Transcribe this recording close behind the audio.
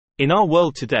In our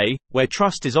world today, where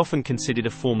trust is often considered a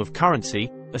form of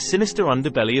currency, a sinister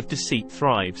underbelly of deceit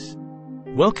thrives.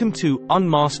 Welcome to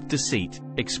Unmasked Deceit,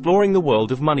 exploring the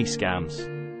world of money scams.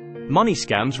 Money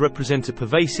scams represent a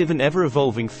pervasive and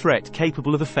ever-evolving threat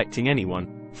capable of affecting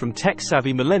anyone, from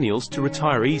tech-savvy millennials to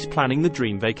retirees planning the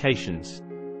dream vacations.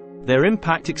 Their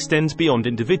impact extends beyond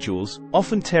individuals,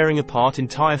 often tearing apart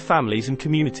entire families and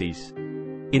communities.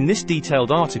 In this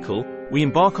detailed article, we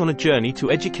embark on a journey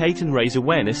to educate and raise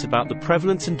awareness about the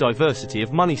prevalence and diversity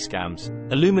of money scams,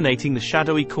 illuminating the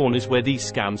shadowy corners where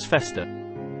these scams fester.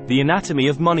 The anatomy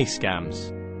of money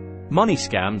scams. Money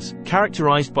scams,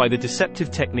 characterized by the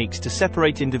deceptive techniques to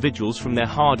separate individuals from their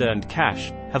hard-earned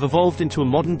cash, have evolved into a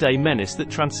modern-day menace that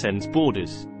transcends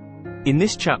borders. In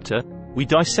this chapter, we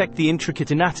dissect the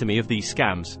intricate anatomy of these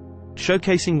scams,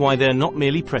 showcasing why they're not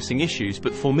merely pressing issues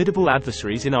but formidable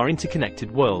adversaries in our interconnected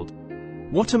world.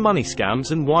 What are money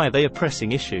scams and why are they a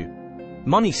pressing issue?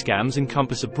 Money scams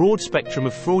encompass a broad spectrum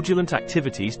of fraudulent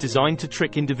activities designed to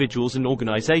trick individuals and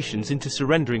organizations into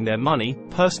surrendering their money,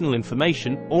 personal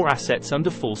information, or assets under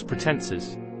false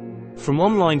pretenses. From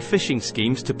online phishing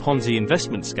schemes to Ponzi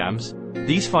investment scams,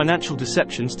 these financial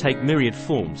deceptions take myriad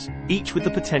forms, each with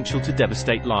the potential to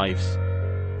devastate lives.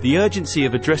 The urgency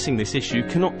of addressing this issue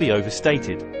cannot be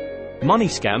overstated. Money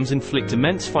scams inflict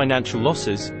immense financial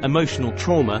losses, emotional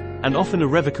trauma, and often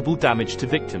irrevocable damage to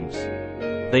victims.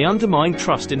 They undermine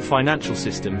trust in financial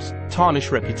systems, tarnish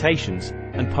reputations,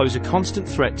 and pose a constant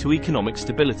threat to economic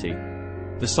stability.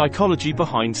 The psychology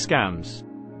behind scams.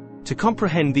 To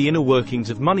comprehend the inner workings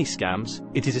of money scams,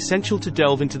 it is essential to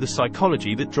delve into the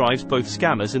psychology that drives both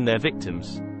scammers and their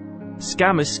victims.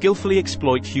 Scammers skillfully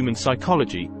exploit human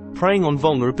psychology, preying on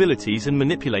vulnerabilities and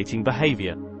manipulating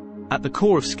behavior. At the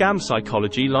core of scam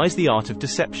psychology lies the art of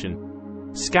deception.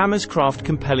 Scammers craft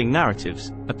compelling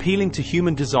narratives, appealing to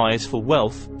human desires for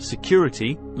wealth,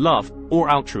 security, love, or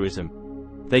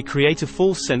altruism. They create a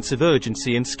false sense of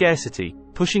urgency and scarcity,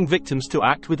 pushing victims to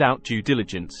act without due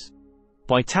diligence.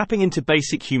 By tapping into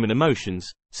basic human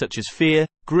emotions, such as fear,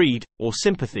 greed, or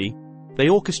sympathy, they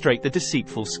orchestrate the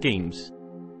deceitful schemes.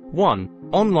 1.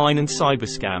 Online and cyber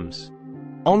scams.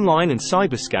 Online and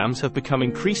cyber scams have become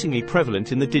increasingly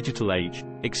prevalent in the digital age,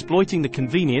 exploiting the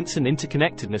convenience and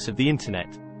interconnectedness of the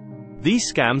internet.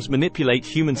 These scams manipulate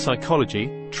human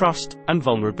psychology, trust, and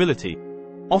vulnerability,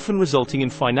 often resulting in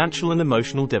financial and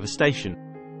emotional devastation.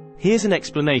 Here's an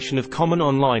explanation of common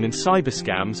online and cyber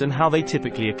scams and how they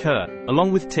typically occur,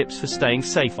 along with tips for staying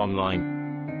safe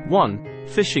online. 1.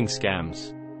 Phishing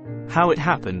scams. How it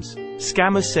happens.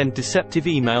 Scammers send deceptive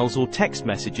emails or text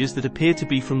messages that appear to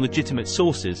be from legitimate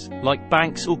sources, like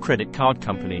banks or credit card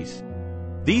companies.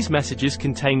 These messages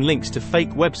contain links to fake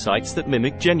websites that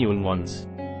mimic genuine ones.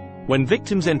 When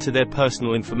victims enter their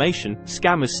personal information,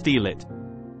 scammers steal it.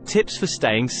 Tips for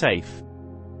staying safe.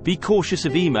 Be cautious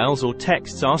of emails or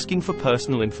texts asking for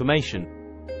personal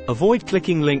information. Avoid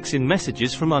clicking links in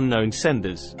messages from unknown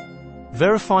senders.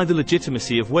 Verify the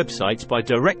legitimacy of websites by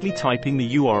directly typing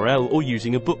the URL or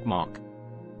using a bookmark.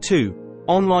 2.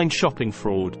 Online shopping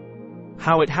fraud.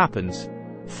 How it happens.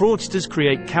 Fraudsters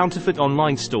create counterfeit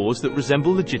online stores that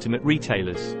resemble legitimate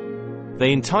retailers.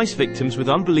 They entice victims with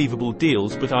unbelievable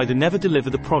deals but either never deliver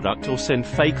the product or send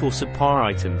fake or subpar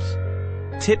items.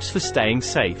 Tips for staying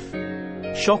safe.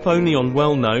 Shop only on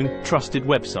well-known, trusted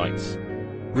websites.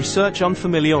 Research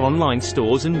unfamiliar online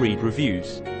stores and read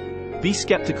reviews. Be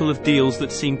skeptical of deals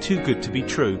that seem too good to be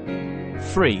true.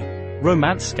 3.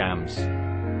 Romance scams.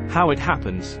 How it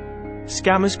happens.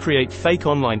 Scammers create fake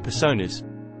online personas,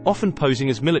 often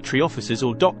posing as military officers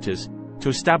or doctors, to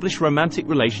establish romantic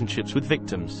relationships with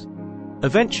victims.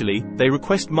 Eventually, they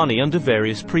request money under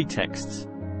various pretexts.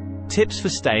 Tips for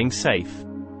staying safe.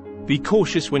 Be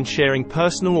cautious when sharing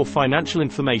personal or financial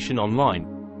information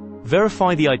online.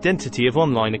 Verify the identity of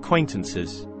online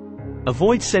acquaintances.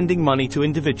 Avoid sending money to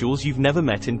individuals you've never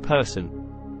met in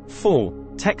person. 4.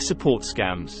 Tech support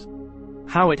scams.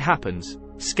 How it happens.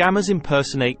 Scammers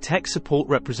impersonate tech support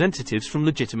representatives from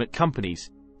legitimate companies,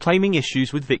 claiming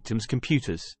issues with victims'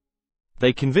 computers.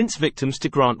 They convince victims to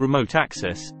grant remote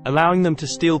access, allowing them to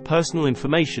steal personal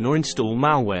information or install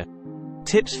malware.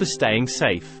 Tips for staying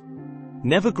safe.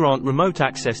 Never grant remote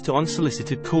access to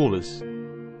unsolicited callers.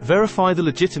 Verify the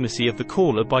legitimacy of the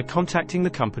caller by contacting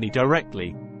the company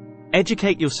directly.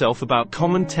 Educate yourself about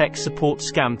common tech support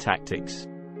scam tactics.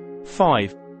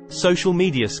 5. Social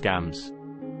media scams.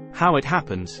 How it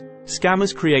happens.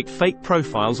 Scammers create fake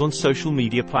profiles on social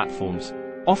media platforms,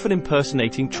 often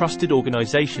impersonating trusted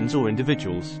organizations or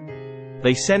individuals.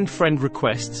 They send friend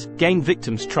requests, gain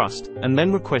victims' trust, and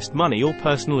then request money or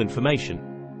personal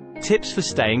information. Tips for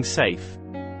staying safe.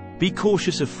 Be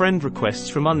cautious of friend requests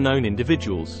from unknown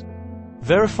individuals.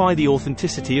 Verify the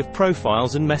authenticity of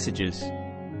profiles and messages.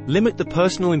 Limit the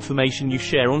personal information you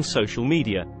share on social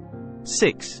media.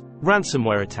 6.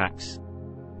 Ransomware attacks.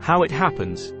 How it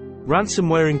happens.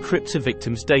 Ransomware encrypts a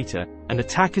victim's data, and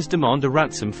attackers demand a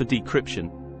ransom for decryption.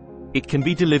 It can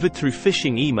be delivered through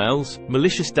phishing emails,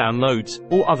 malicious downloads,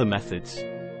 or other methods.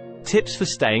 Tips for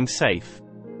staying safe.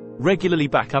 Regularly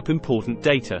back up important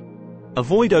data.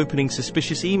 Avoid opening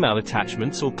suspicious email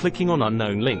attachments or clicking on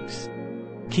unknown links.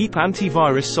 Keep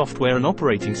antivirus software and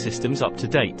operating systems up to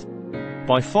date.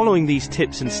 By following these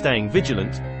tips and staying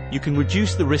vigilant, you can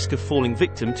reduce the risk of falling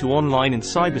victim to online and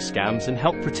cyber scams and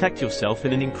help protect yourself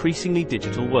in an increasingly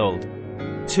digital world.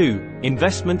 2.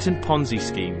 Investment and Ponzi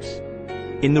schemes.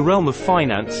 In the realm of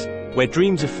finance, where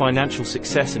dreams of financial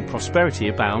success and prosperity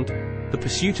abound, the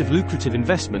pursuit of lucrative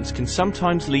investments can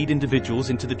sometimes lead individuals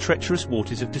into the treacherous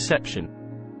waters of deception.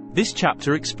 This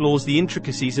chapter explores the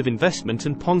intricacies of investment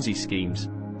and Ponzi schemes,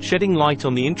 shedding light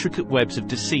on the intricate webs of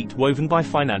deceit woven by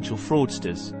financial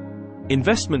fraudsters.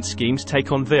 Investment schemes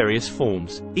take on various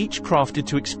forms, each crafted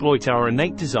to exploit our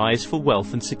innate desires for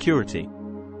wealth and security.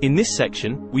 In this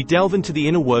section, we delve into the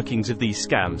inner workings of these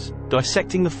scams,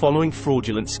 dissecting the following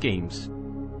fraudulent schemes.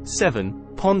 7.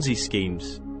 Ponzi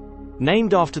schemes.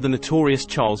 Named after the notorious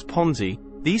Charles Ponzi,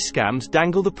 these scams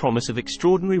dangle the promise of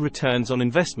extraordinary returns on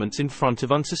investments in front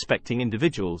of unsuspecting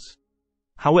individuals.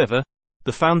 However,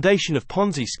 the foundation of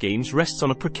Ponzi schemes rests on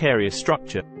a precarious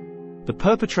structure. The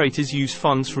perpetrators use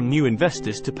funds from new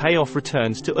investors to pay off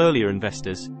returns to earlier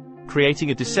investors,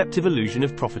 creating a deceptive illusion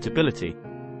of profitability.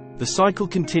 The cycle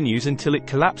continues until it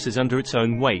collapses under its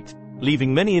own weight,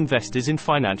 leaving many investors in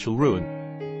financial ruin.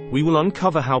 We will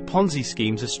uncover how Ponzi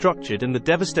schemes are structured and the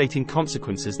devastating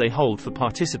consequences they hold for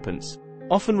participants,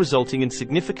 often resulting in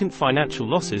significant financial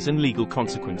losses and legal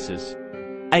consequences.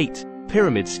 8.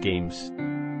 Pyramid schemes.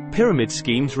 Pyramid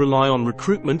schemes rely on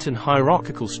recruitment and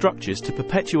hierarchical structures to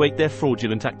perpetuate their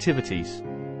fraudulent activities.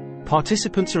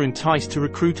 Participants are enticed to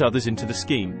recruit others into the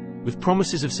scheme, with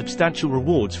promises of substantial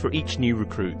rewards for each new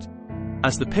recruit.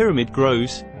 As the pyramid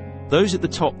grows, those at the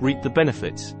top reap the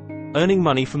benefits, earning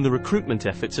money from the recruitment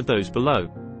efforts of those below.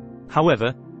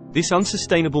 However, this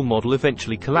unsustainable model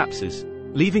eventually collapses,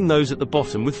 leaving those at the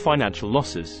bottom with financial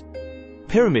losses.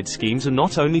 Pyramid schemes are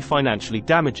not only financially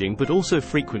damaging but also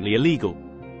frequently illegal.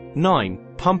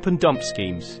 9. Pump and dump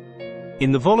schemes.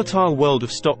 In the volatile world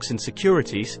of stocks and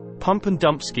securities, pump and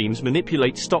dump schemes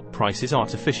manipulate stock prices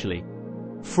artificially.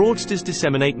 Fraudsters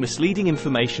disseminate misleading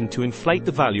information to inflate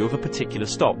the value of a particular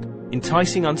stock,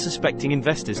 enticing unsuspecting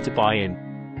investors to buy in.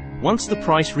 Once the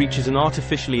price reaches an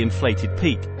artificially inflated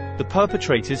peak, the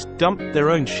perpetrators dump their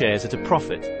own shares at a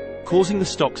profit, causing the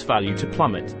stock's value to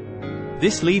plummet.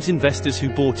 This leaves investors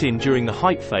who bought in during the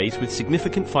hype phase with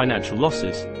significant financial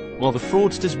losses, while the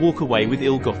fraudsters walk away with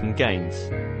ill-gotten gains.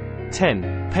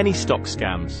 10. Penny stock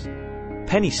scams.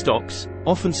 Penny stocks,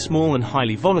 often small and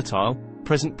highly volatile,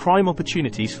 present prime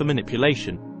opportunities for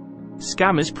manipulation.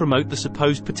 Scammers promote the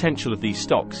supposed potential of these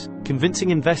stocks,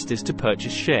 convincing investors to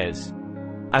purchase shares.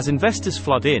 As investors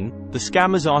flood in, the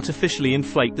scammers artificially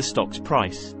inflate the stock's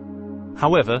price.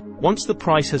 However, once the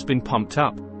price has been pumped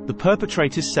up, the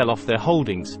perpetrators sell off their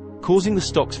holdings, causing the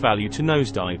stock's value to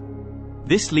nosedive.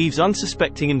 This leaves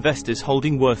unsuspecting investors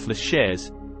holding worthless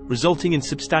shares, resulting in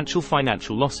substantial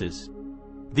financial losses.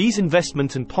 These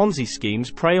investment and Ponzi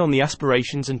schemes prey on the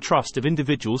aspirations and trust of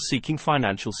individuals seeking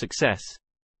financial success.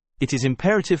 It is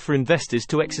imperative for investors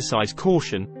to exercise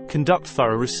caution, conduct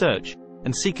thorough research,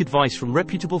 and seek advice from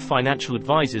reputable financial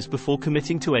advisors before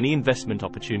committing to any investment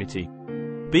opportunity.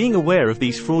 Being aware of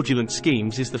these fraudulent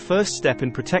schemes is the first step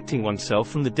in protecting oneself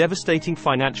from the devastating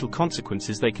financial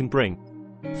consequences they can bring.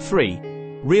 3.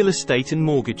 Real estate and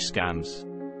mortgage scams.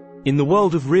 In the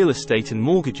world of real estate and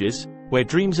mortgages, where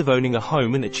dreams of owning a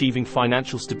home and achieving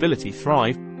financial stability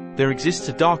thrive, there exists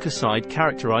a darker side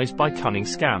characterized by cunning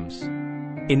scams.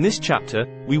 In this chapter,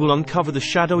 we will uncover the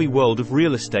shadowy world of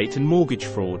real estate and mortgage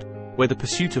fraud, where the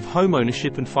pursuit of home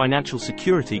ownership and financial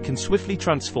security can swiftly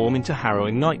transform into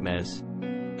harrowing nightmares.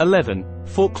 11.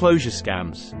 Foreclosure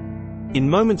scams. In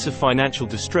moments of financial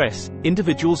distress,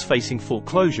 individuals facing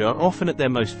foreclosure are often at their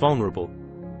most vulnerable.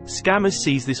 Scammers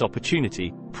seize this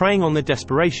opportunity, preying on their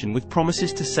desperation with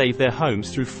promises to save their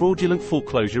homes through fraudulent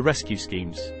foreclosure rescue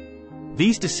schemes.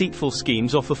 These deceitful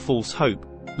schemes offer false hope,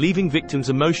 leaving victims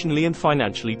emotionally and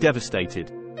financially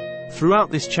devastated.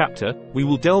 Throughout this chapter, we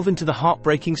will delve into the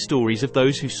heartbreaking stories of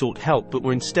those who sought help but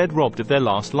were instead robbed of their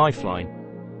last lifeline.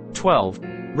 12.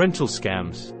 Rental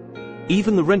scams.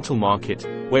 Even the rental market,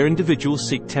 where individuals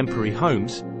seek temporary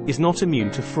homes, is not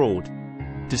immune to fraud.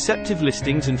 Deceptive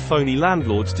listings and phony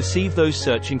landlords deceive those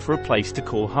searching for a place to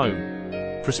call home.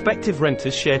 Prospective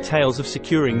renters share tales of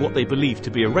securing what they believe to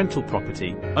be a rental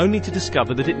property, only to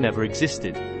discover that it never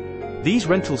existed. These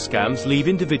rental scams leave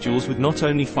individuals with not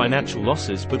only financial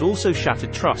losses but also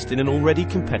shattered trust in an already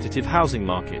competitive housing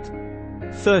market.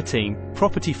 13.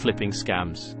 Property flipping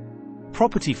scams.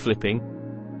 Property flipping,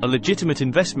 a legitimate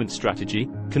investment strategy,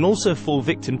 can also fall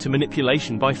victim to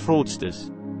manipulation by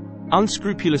fraudsters.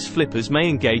 Unscrupulous flippers may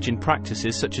engage in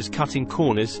practices such as cutting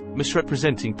corners,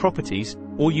 misrepresenting properties,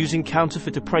 or using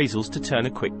counterfeit appraisals to turn a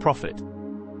quick profit.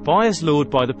 Buyers lured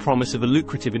by the promise of a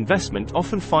lucrative investment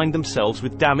often find themselves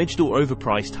with damaged or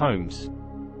overpriced homes.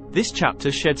 This chapter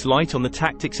sheds light on the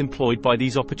tactics employed by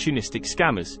these opportunistic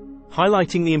scammers,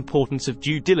 highlighting the importance of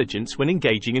due diligence when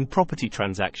engaging in property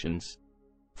transactions.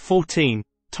 14.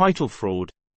 Title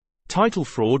fraud. Title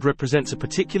fraud represents a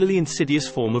particularly insidious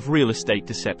form of real estate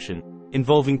deception,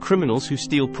 involving criminals who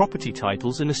steal property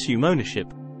titles and assume ownership,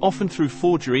 often through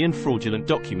forgery and fraudulent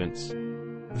documents.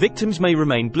 Victims may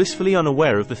remain blissfully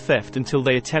unaware of the theft until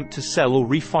they attempt to sell or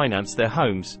refinance their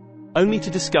homes, only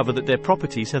to discover that their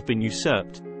properties have been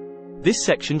usurped. This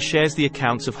section shares the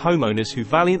accounts of homeowners who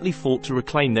valiantly fought to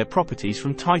reclaim their properties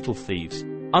from title thieves,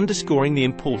 underscoring the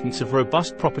importance of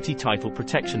robust property title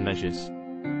protection measures.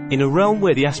 In a realm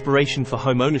where the aspiration for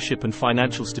home ownership and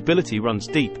financial stability runs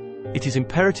deep, it is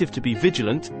imperative to be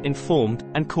vigilant, informed,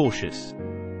 and cautious.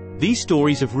 These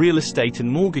stories of real estate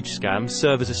and mortgage scams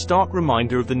serve as a stark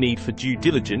reminder of the need for due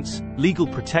diligence, legal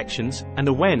protections, and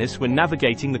awareness when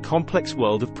navigating the complex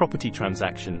world of property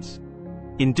transactions.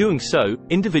 In doing so,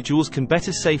 individuals can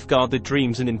better safeguard their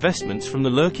dreams and investments from the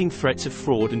lurking threats of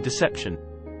fraud and deception.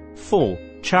 4.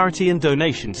 Charity and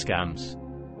donation scams.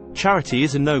 Charity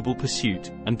is a noble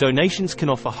pursuit, and donations can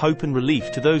offer hope and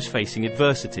relief to those facing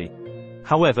adversity.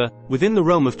 However, within the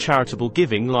realm of charitable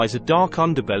giving lies a dark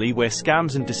underbelly where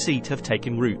scams and deceit have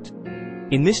taken root.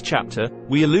 In this chapter,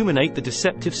 we illuminate the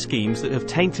deceptive schemes that have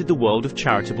tainted the world of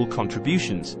charitable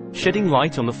contributions, shedding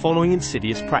light on the following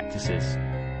insidious practices.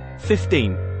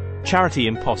 15. Charity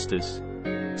imposters.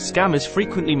 Scammers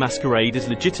frequently masquerade as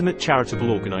legitimate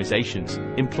charitable organizations,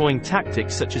 employing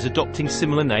tactics such as adopting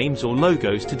similar names or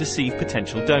logos to deceive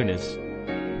potential donors.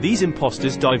 These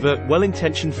imposters divert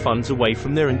well-intentioned funds away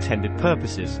from their intended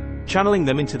purposes, channeling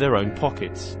them into their own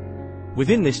pockets.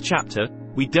 Within this chapter,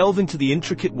 we delve into the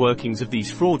intricate workings of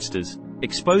these fraudsters,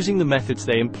 exposing the methods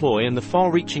they employ and the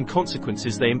far-reaching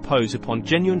consequences they impose upon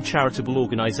genuine charitable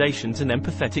organizations and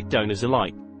empathetic donors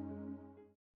alike.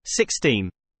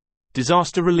 16.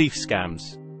 Disaster relief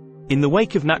scams. In the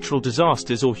wake of natural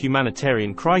disasters or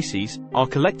humanitarian crises, our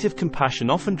collective compassion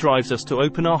often drives us to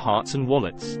open our hearts and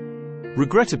wallets.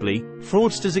 Regrettably,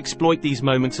 fraudsters exploit these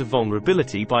moments of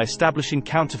vulnerability by establishing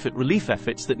counterfeit relief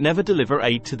efforts that never deliver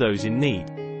aid to those in need.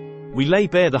 We lay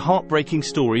bare the heartbreaking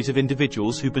stories of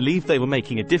individuals who believed they were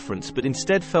making a difference but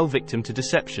instead fell victim to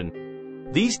deception.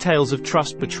 These tales of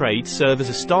trust betrayed serve as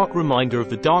a stark reminder of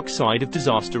the dark side of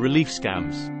disaster relief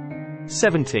scams.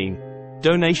 17.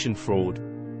 Donation fraud.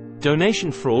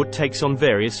 Donation fraud takes on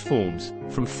various forms,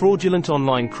 from fraudulent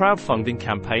online crowdfunding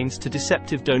campaigns to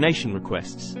deceptive donation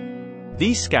requests.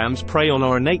 These scams prey on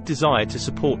our innate desire to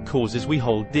support causes we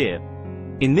hold dear.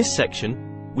 In this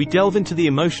section, we delve into the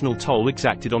emotional toll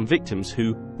exacted on victims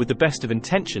who, with the best of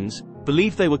intentions,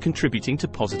 believed they were contributing to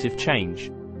positive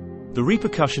change. The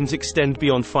repercussions extend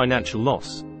beyond financial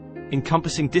loss,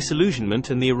 encompassing disillusionment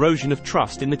and the erosion of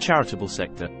trust in the charitable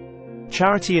sector.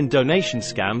 Charity and donation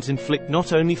scams inflict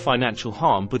not only financial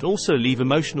harm but also leave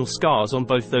emotional scars on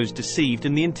both those deceived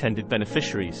and the intended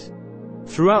beneficiaries.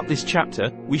 Throughout this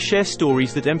chapter, we share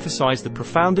stories that emphasize the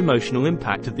profound emotional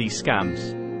impact of these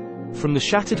scams. From the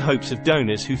shattered hopes of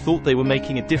donors who thought they were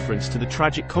making a difference to the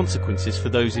tragic consequences for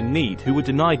those in need who were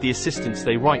denied the assistance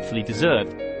they rightfully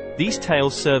deserved, these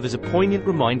tales serve as a poignant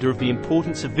reminder of the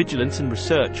importance of vigilance and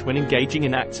research when engaging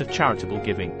in acts of charitable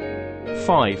giving.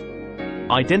 5.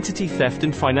 Identity theft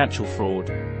and financial fraud.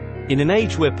 In an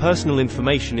age where personal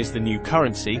information is the new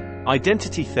currency,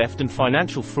 identity theft and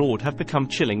financial fraud have become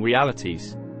chilling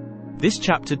realities. This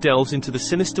chapter delves into the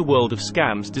sinister world of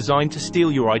scams designed to steal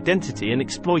your identity and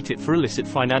exploit it for illicit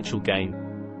financial gain.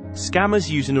 Scammers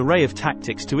use an array of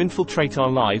tactics to infiltrate our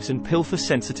lives and pilfer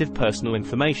sensitive personal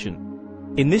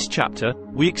information. In this chapter,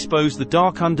 we expose the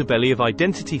dark underbelly of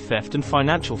identity theft and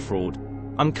financial fraud,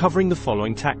 uncovering the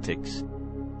following tactics.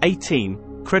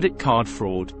 18. Credit card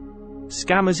fraud.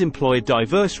 Scammers employ a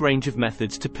diverse range of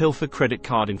methods to pilfer credit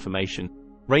card information,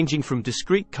 ranging from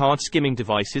discrete card skimming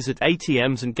devices at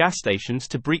ATMs and gas stations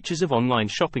to breaches of online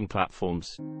shopping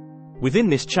platforms. Within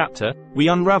this chapter, we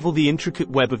unravel the intricate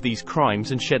web of these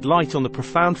crimes and shed light on the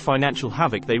profound financial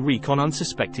havoc they wreak on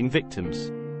unsuspecting victims.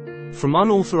 From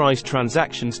unauthorized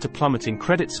transactions to plummeting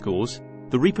credit scores,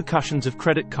 the repercussions of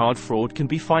credit card fraud can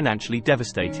be financially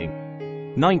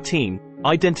devastating. 19.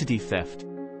 Identity theft.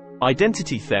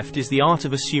 Identity theft is the art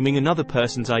of assuming another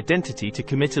person's identity to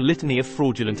commit a litany of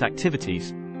fraudulent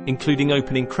activities, including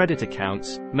opening credit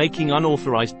accounts, making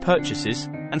unauthorized purchases,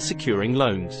 and securing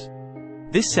loans.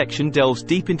 This section delves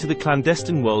deep into the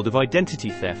clandestine world of identity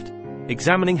theft,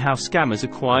 examining how scammers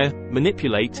acquire,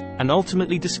 manipulate, and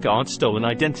ultimately discard stolen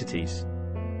identities.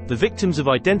 The victims of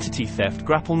identity theft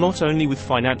grapple not only with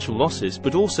financial losses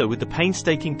but also with the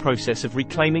painstaking process of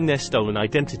reclaiming their stolen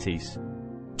identities.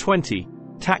 20.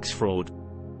 Tax fraud.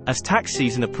 As tax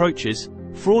season approaches,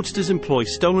 fraudsters employ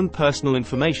stolen personal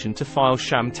information to file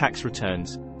sham tax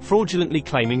returns, fraudulently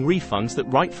claiming refunds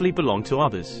that rightfully belong to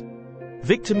others.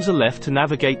 Victims are left to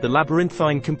navigate the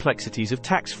labyrinthine complexities of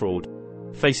tax fraud,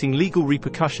 facing legal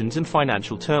repercussions and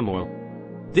financial turmoil.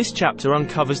 This chapter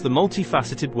uncovers the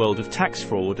multifaceted world of tax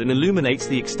fraud and illuminates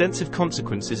the extensive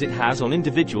consequences it has on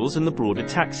individuals and the broader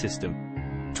tax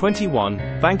system. 21.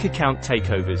 Bank account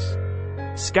takeovers.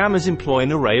 Scammers employ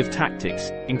an array of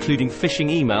tactics, including phishing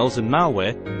emails and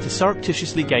malware, to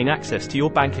surreptitiously gain access to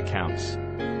your bank accounts.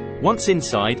 Once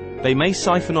inside, they may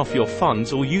siphon off your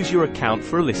funds or use your account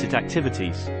for illicit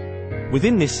activities.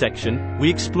 Within this section, we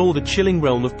explore the chilling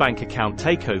realm of bank account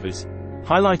takeovers,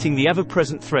 highlighting the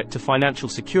ever-present threat to financial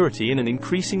security in an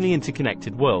increasingly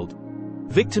interconnected world.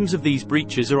 Victims of these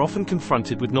breaches are often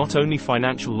confronted with not only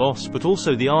financial loss but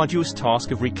also the arduous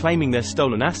task of reclaiming their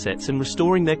stolen assets and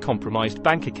restoring their compromised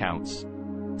bank accounts.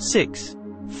 6.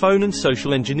 Phone and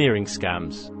social engineering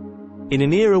scams. In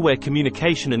an era where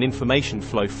communication and information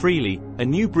flow freely, a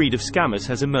new breed of scammers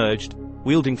has emerged,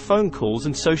 wielding phone calls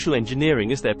and social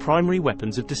engineering as their primary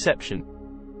weapons of deception.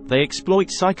 They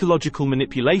exploit psychological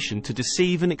manipulation to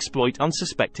deceive and exploit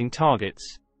unsuspecting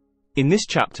targets. In this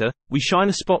chapter, we shine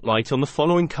a spotlight on the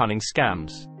following cunning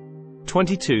scams.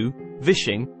 22.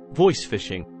 Vishing, voice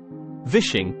phishing.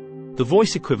 Vishing, the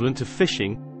voice equivalent of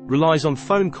phishing, relies on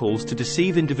phone calls to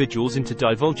deceive individuals into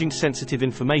divulging sensitive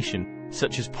information,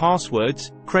 such as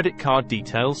passwords, credit card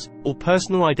details, or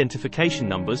personal identification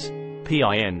numbers,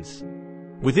 PINs.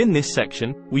 Within this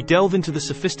section, we delve into the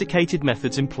sophisticated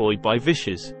methods employed by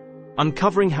vishers,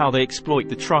 uncovering how they exploit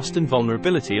the trust and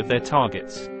vulnerability of their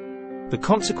targets. The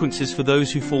consequences for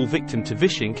those who fall victim to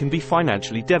vishing can be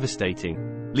financially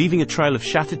devastating, leaving a trail of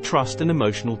shattered trust and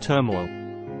emotional turmoil.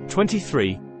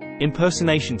 23.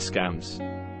 Impersonation scams.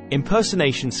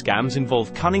 Impersonation scams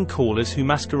involve cunning callers who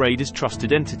masquerade as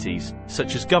trusted entities,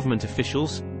 such as government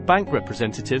officials, bank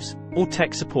representatives, or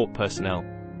tech support personnel.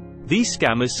 These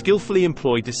scammers skillfully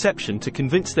employ deception to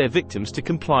convince their victims to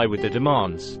comply with their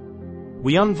demands.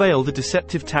 We unveil the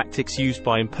deceptive tactics used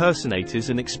by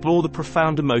impersonators and explore the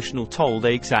profound emotional toll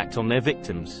they exact on their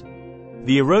victims.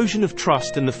 The erosion of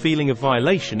trust and the feeling of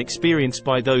violation experienced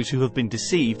by those who have been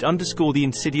deceived underscore the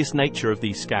insidious nature of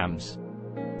these scams.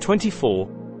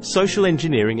 24. Social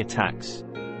engineering attacks.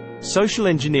 Social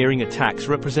engineering attacks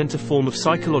represent a form of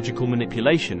psychological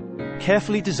manipulation,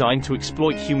 carefully designed to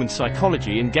exploit human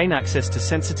psychology and gain access to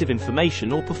sensitive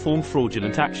information or perform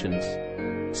fraudulent actions.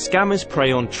 Scammers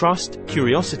prey on trust,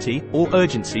 curiosity, or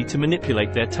urgency to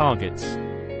manipulate their targets.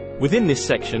 Within this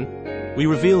section, we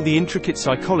reveal the intricate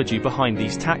psychology behind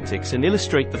these tactics and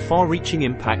illustrate the far-reaching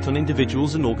impact on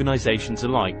individuals and organizations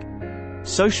alike.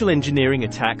 Social engineering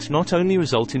attacks not only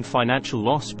result in financial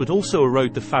loss but also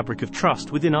erode the fabric of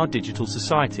trust within our digital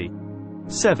society.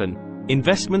 7.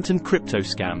 Investment and crypto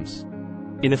scams.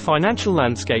 In a financial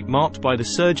landscape marked by the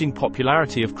surging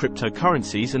popularity of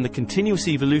cryptocurrencies and the continuous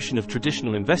evolution of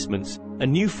traditional investments, a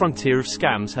new frontier of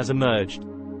scams has emerged.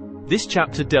 This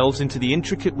chapter delves into the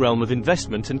intricate realm of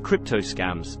investment and crypto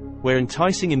scams, where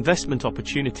enticing investment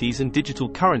opportunities and digital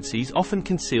currencies often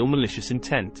conceal malicious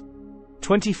intent.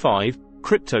 25.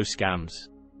 Crypto scams.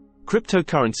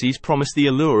 Cryptocurrencies promise the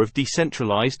allure of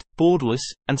decentralized, borderless,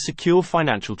 and secure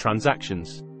financial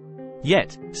transactions.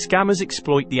 Yet, scammers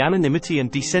exploit the anonymity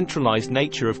and decentralized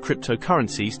nature of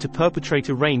cryptocurrencies to perpetrate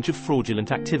a range of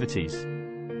fraudulent activities.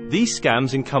 These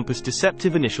scams encompass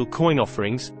deceptive initial coin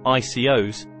offerings,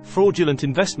 ICOs, fraudulent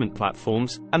investment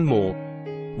platforms, and more.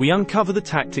 We uncover the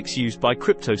tactics used by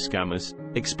crypto scammers,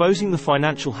 exposing the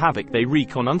financial havoc they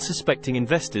wreak on unsuspecting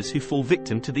investors who fall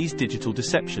victim to these digital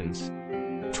deceptions.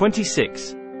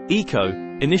 26.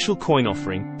 Initial coin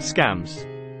offering scams.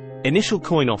 Initial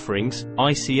coin offerings,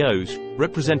 ICOs,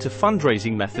 represent a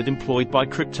fundraising method employed by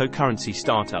cryptocurrency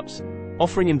startups,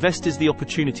 offering investors the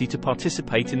opportunity to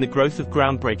participate in the growth of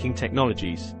groundbreaking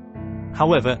technologies.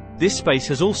 However, this space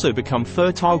has also become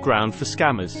fertile ground for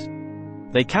scammers.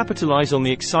 They capitalize on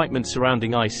the excitement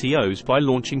surrounding ICOs by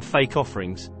launching fake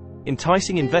offerings,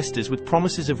 enticing investors with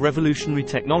promises of revolutionary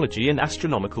technology and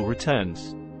astronomical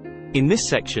returns. In this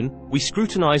section, we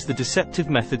scrutinize the deceptive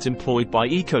methods employed by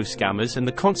eco-scammers and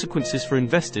the consequences for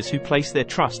investors who place their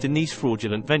trust in these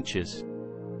fraudulent ventures.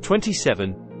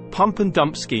 27. Pump and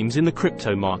dump schemes in the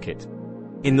crypto market.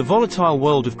 In the volatile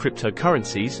world of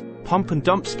cryptocurrencies, pump and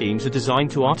dump schemes are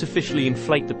designed to artificially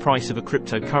inflate the price of a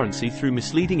cryptocurrency through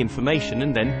misleading information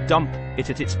and then dump it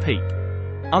at its peak.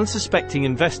 Unsuspecting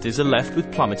investors are left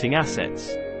with plummeting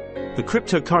assets. The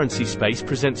cryptocurrency space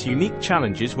presents unique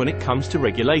challenges when it comes to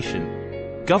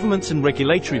regulation. Governments and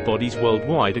regulatory bodies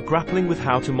worldwide are grappling with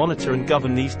how to monitor and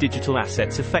govern these digital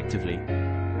assets effectively.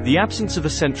 The absence of a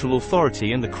central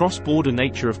authority and the cross-border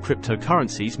nature of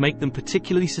cryptocurrencies make them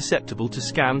particularly susceptible to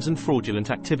scams and fraudulent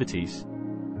activities.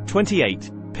 28.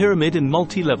 Pyramid and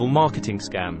multi-level marketing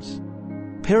scams.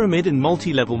 Pyramid and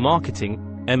multi-level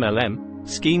marketing, MLM,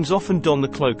 schemes often don the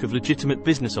cloak of legitimate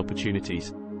business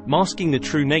opportunities, masking the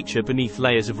true nature beneath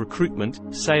layers of recruitment,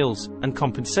 sales, and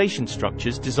compensation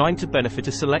structures designed to benefit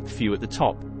a select few at the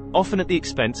top, often at the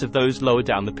expense of those lower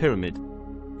down the pyramid.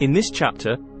 In this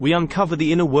chapter, we uncover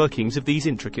the inner workings of these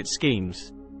intricate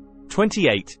schemes.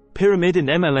 28. Pyramid and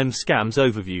MLM scams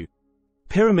overview.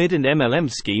 Pyramid and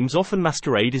MLM schemes often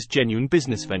masquerade as genuine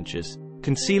business ventures,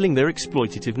 concealing their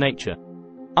exploitative nature.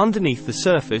 Underneath the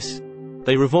surface,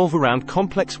 they revolve around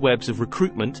complex webs of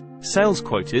recruitment, sales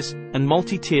quotas, and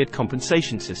multi-tiered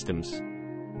compensation systems.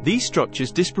 These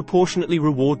structures disproportionately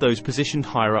reward those positioned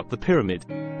higher up the pyramid,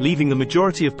 leaving the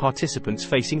majority of participants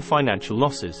facing financial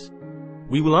losses.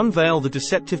 We will unveil the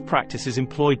deceptive practices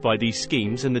employed by these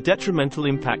schemes and the detrimental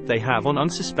impact they have on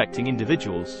unsuspecting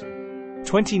individuals.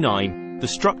 29. The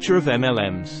structure of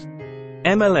MLMs.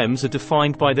 MLMs are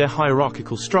defined by their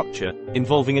hierarchical structure,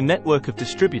 involving a network of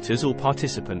distributors or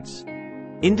participants.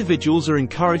 Individuals are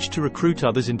encouraged to recruit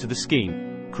others into the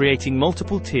scheme, creating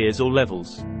multiple tiers or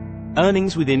levels.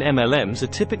 Earnings within MLMs are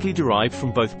typically derived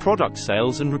from both product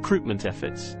sales and recruitment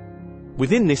efforts.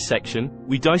 Within this section,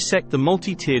 we dissect the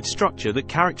multi-tiered structure that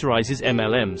characterizes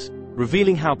MLMs,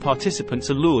 revealing how participants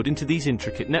are lured into these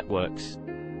intricate networks.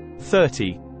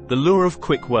 30. The lure of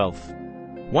quick wealth.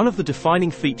 One of the defining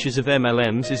features of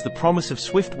MLMs is the promise of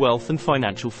swift wealth and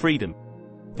financial freedom.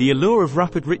 The allure of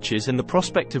rapid riches and the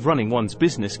prospect of running one's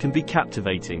business can be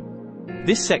captivating.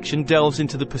 This section delves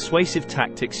into the persuasive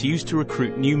tactics used to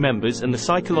recruit new members and the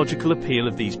psychological appeal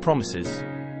of these promises.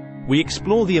 We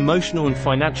explore the emotional and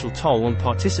financial toll on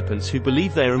participants who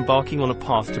believe they are embarking on a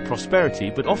path to prosperity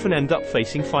but often end up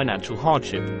facing financial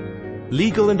hardship.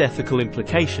 Legal and ethical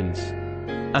implications.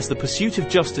 As the pursuit of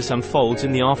justice unfolds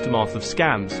in the aftermath of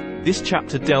scams, this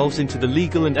chapter delves into the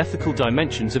legal and ethical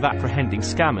dimensions of apprehending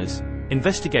scammers,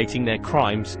 investigating their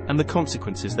crimes, and the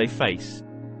consequences they face.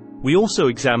 We also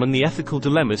examine the ethical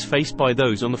dilemmas faced by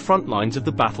those on the front lines of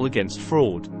the battle against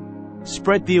fraud.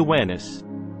 Spread the awareness.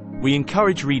 We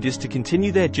encourage readers to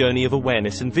continue their journey of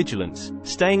awareness and vigilance,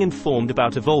 staying informed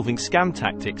about evolving scam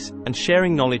tactics, and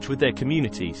sharing knowledge with their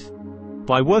communities.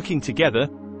 By working together,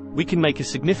 we can make a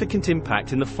significant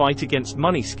impact in the fight against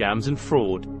money scams and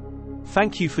fraud.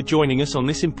 Thank you for joining us on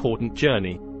this important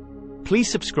journey. Please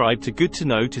subscribe to Good to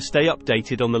Know to stay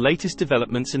updated on the latest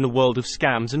developments in the world of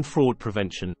scams and fraud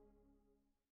prevention.